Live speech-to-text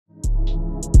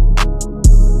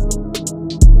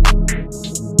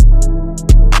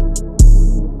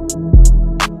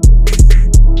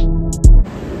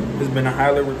a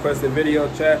highly requested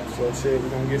video, chat. So shit, we're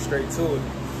gonna get straight to it.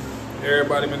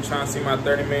 Everybody been trying to see my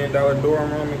 $30 million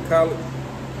dorm room in college,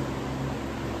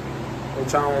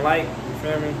 which I don't like, you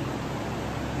feel me?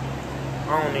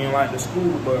 I don't even like the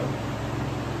school, but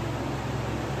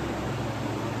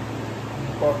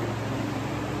fuck it.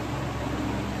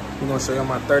 We're gonna show you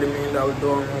my $30 million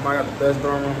dorm room. I got the best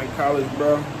dorm room in college,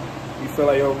 bro. You feel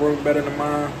like your room better than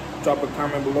mine? Drop a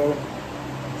comment below.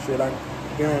 Shit, I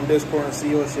get on Discord and see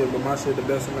your shit, but my shit the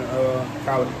best in the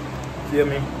college. Feel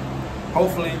me?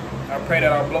 Hopefully, I pray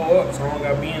that I blow up so I don't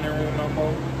gotta be in the room no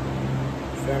more.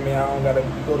 Feel me? I don't gotta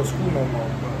go to school no more.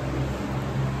 But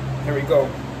here we go.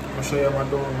 I'm gonna show y'all my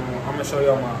dorm room. I'm gonna show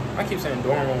y'all my, I keep saying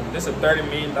dorm room. This is a $30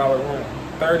 million room.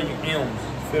 30 M's.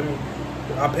 Feel me?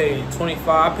 I paid 25,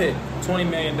 I paid 20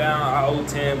 million down. I owe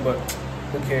 10, but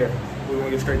who cares? We're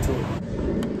gonna get straight to it.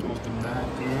 Off the back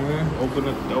end. Open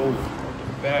the door. Off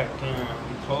the back end.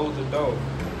 Close the door.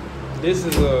 This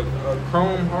is a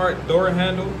chrome heart door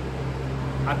handle.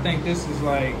 I think this is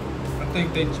like,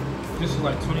 this is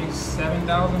like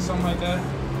 27,000, something like that.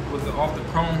 With the off the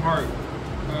chrome heart,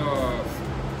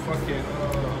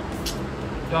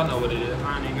 y'all know what it is.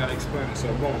 I ain't even gotta explain it. So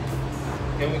boom.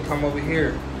 Then we come over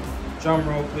here. Drum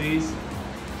roll, please.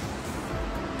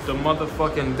 The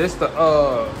motherfucking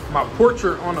my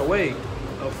portrait on the way.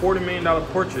 A $40 million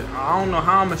portrait. I don't know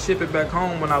how I'm gonna ship it back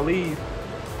home when I leave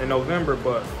in November,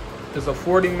 but it's a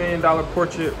 $40 million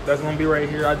portrait that's gonna be right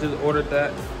here. I just ordered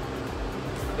that.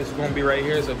 It's gonna be right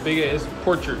here. It's a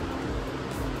portrait.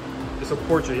 It's a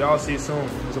portrait. Y'all see soon.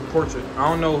 It's a portrait. I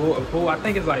don't know who. I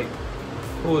think it's like,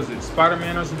 who is it?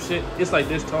 Spider-Man or some shit. It's like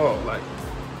this tall, like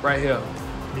right here.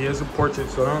 Yeah, it's a portrait,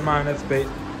 so don't mind that space.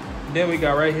 Then we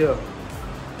got right here.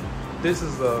 This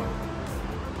is a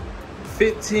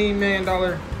 $15 million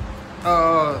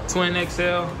Twin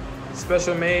XL,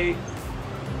 special made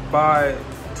by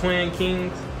Twin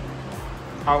Kings.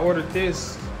 I ordered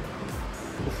this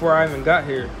before I even got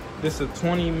here. This is a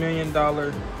 $20 million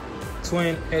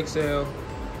Twin XL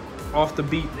off the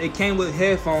beat. It came with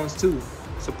headphones too,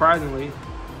 surprisingly.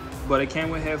 But it came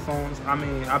with headphones. I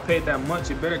mean, I paid that much.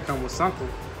 It better come with something.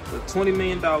 But $20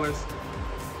 million,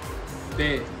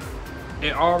 that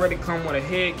it already come with a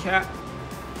head cap,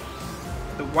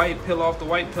 the white pillow off the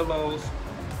white pillows,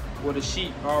 with a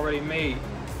sheet already made.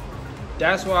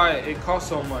 That's why it cost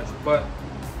so much. But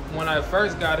when I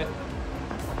first got it,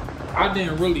 I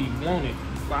didn't really want it.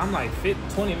 But I'm like,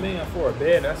 20 million for a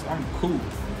bed. I'm cool.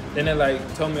 Then they like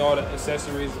told me all the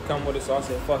accessories that come with it, so I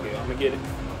said, fuck it, I'm gonna get it.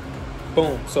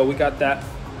 Boom, so we got that.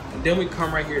 And then we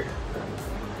come right here.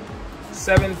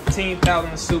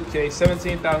 $17,000 suitcase,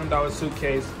 $17,000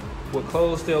 suitcase with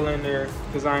clothes still in there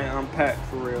because I ain't unpacked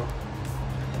for real.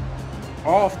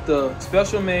 Off the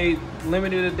special made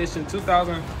limited edition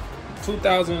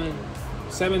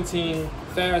 2017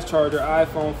 fast charger,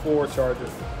 iPhone 4 charger.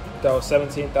 That was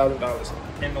 $17,000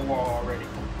 in the wall already.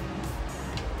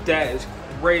 That is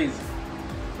crazy.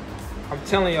 I'm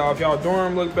telling y'all, if y'all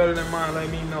dorm look better than mine, let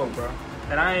me know, bro.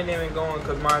 And I ain't even going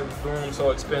because my room's so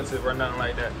expensive or nothing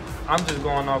like that. I'm just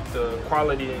going off the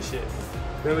quality and shit.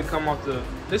 Then we come off the,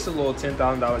 this is a little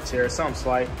 $10,000 chair, something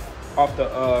slight. Off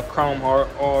the chrome heart,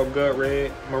 all good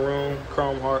red, maroon,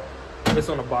 chrome heart. It's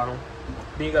on the bottom.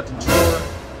 Then you got the drawer.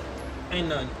 Ain't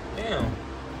nothing, damn.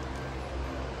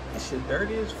 That shit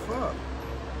dirty as fuck.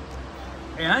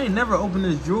 And I ain't never opened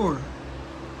this drawer.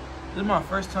 This is my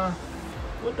first time.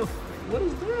 What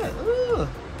is that? Ugh.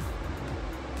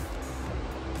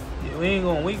 Yeah,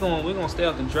 we gonna stay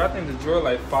out the drawer. I think the drawer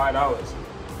like $5.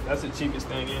 That's the cheapest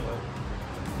thing in here.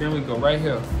 Then we go right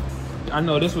here. I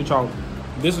know this is what y'all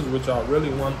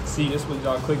really want to see. This is what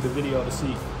y'all click the video to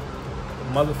see. The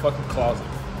motherfucking closet.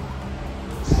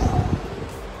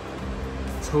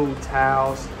 2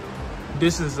 towels.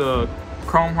 This is a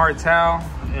Chrome Heart towel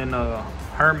and a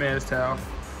Hermes towel.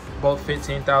 Both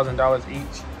 $15,000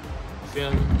 each.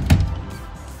 Feel me?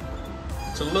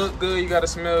 To look good, you gotta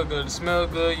smell good. To smell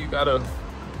good, you gotta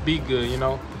be good, you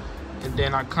know? And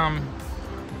then I come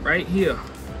right here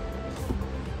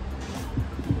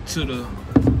to the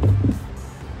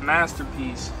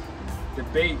masterpiece, the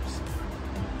Babes.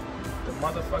 The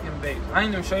motherfucking Babes. I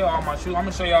ain't even show y'all all my shoes. I'm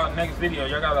gonna show y'all next video.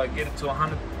 Y'all gotta get it to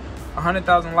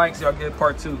 100,000 likes, y'all get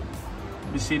part 2.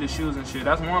 You see the shoes and shit.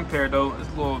 That's one pair though. It's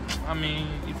a little, I mean,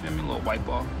 you feel me? A little white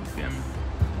ball, you feel me?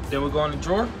 Then we go in the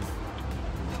drawer.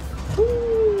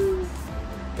 Woo.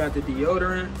 Got the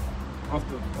deodorant, off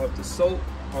the soap,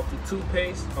 off the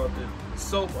toothpaste, off the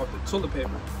soap, off the toilet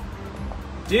paper.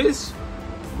 This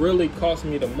really cost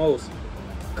me the most,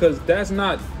 cause that's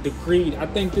not the Creed. I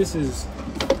think this is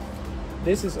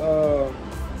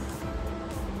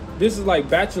This is like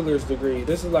bachelor's degree.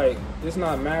 This is like, this is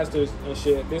not master's and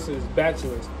shit. This is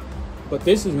bachelor's. But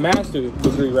this is master's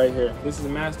degree right here. This is a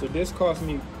master. This cost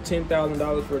me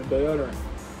 $10,000 for the deodorant.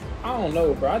 I don't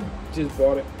know, bro. I just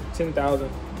bought it. $10,000. You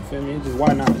feel me? Just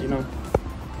why not, you know?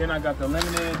 Then I got the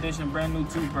limited edition brand new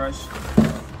toothbrush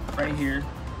right here.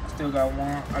 Still got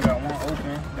one. I got one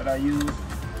open that I use.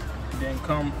 Then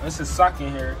it's a sock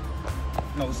in here.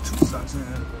 No, it's 2 socks in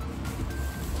here.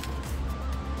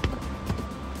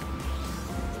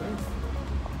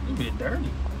 A bit dirty.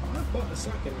 I bought the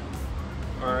sock in there.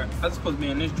 Alright, that's supposed to be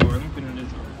in this drawer. Let me put it in this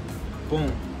drawer.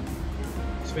 Boom.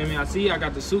 You feel me? I see I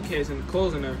got the suitcase and the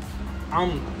clothes in there.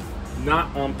 I'm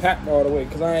not unpacked all the way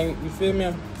because I ain't, you feel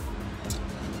me?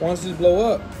 Once this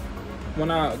blow up,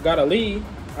 when I gotta leave,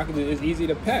 it's easy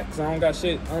to pack because I don't got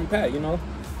shit unpacked, you know?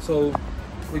 So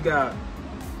we got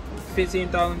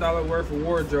 $15,000 worth of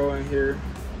wardrobe in here,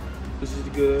 which is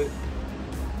good.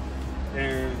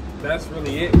 And that's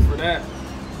really it for that.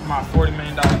 My $40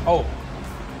 million. Oh,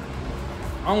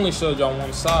 I only showed y'all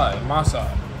one side, my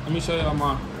side. Let me show y'all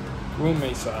my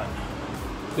roommate side.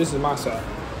 This is my side.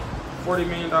 $40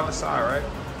 million side, right?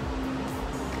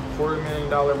 $40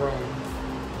 million room.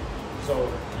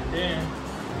 So, and then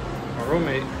my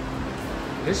roommate,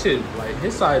 this shit, like,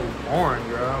 his side is boring,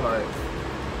 girl. Like,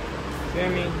 feel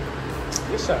me?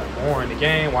 This shit boring. The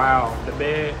game, wow. The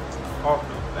bed, off.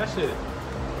 That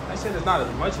shit is not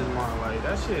as much as mine. Like,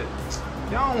 that shit,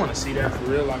 y'all don't want to see that for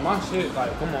real. Like, my shit,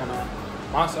 like, come on now.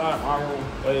 My side, my room,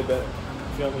 way better.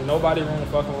 You feel me? Nobody room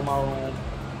fucking with my room.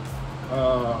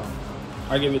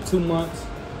 I give it 2 months.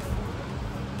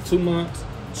 2 months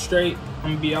straight.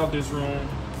 I'm gonna be out this room.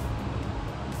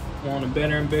 Want a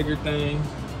better and bigger things.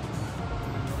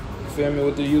 You feel me?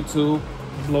 With the YouTube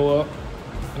blow up.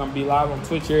 And I'm gonna be live on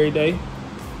Twitch every day.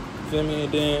 You feel me?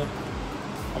 And then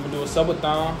I'm gonna do a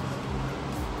subathon.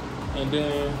 And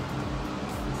then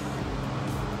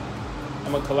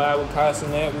I'm gonna collab with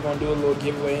Casanet. We're gonna do a little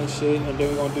giveaway and shit. And then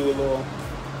we're gonna do a little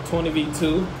 20v2.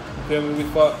 You feel me? We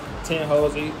fuck 10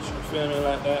 hoes each. You feel me?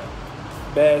 Like that.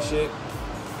 Bad shit.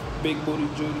 Big booty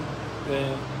Judy.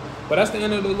 Then, but that's the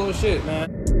end of the little shit,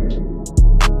 man.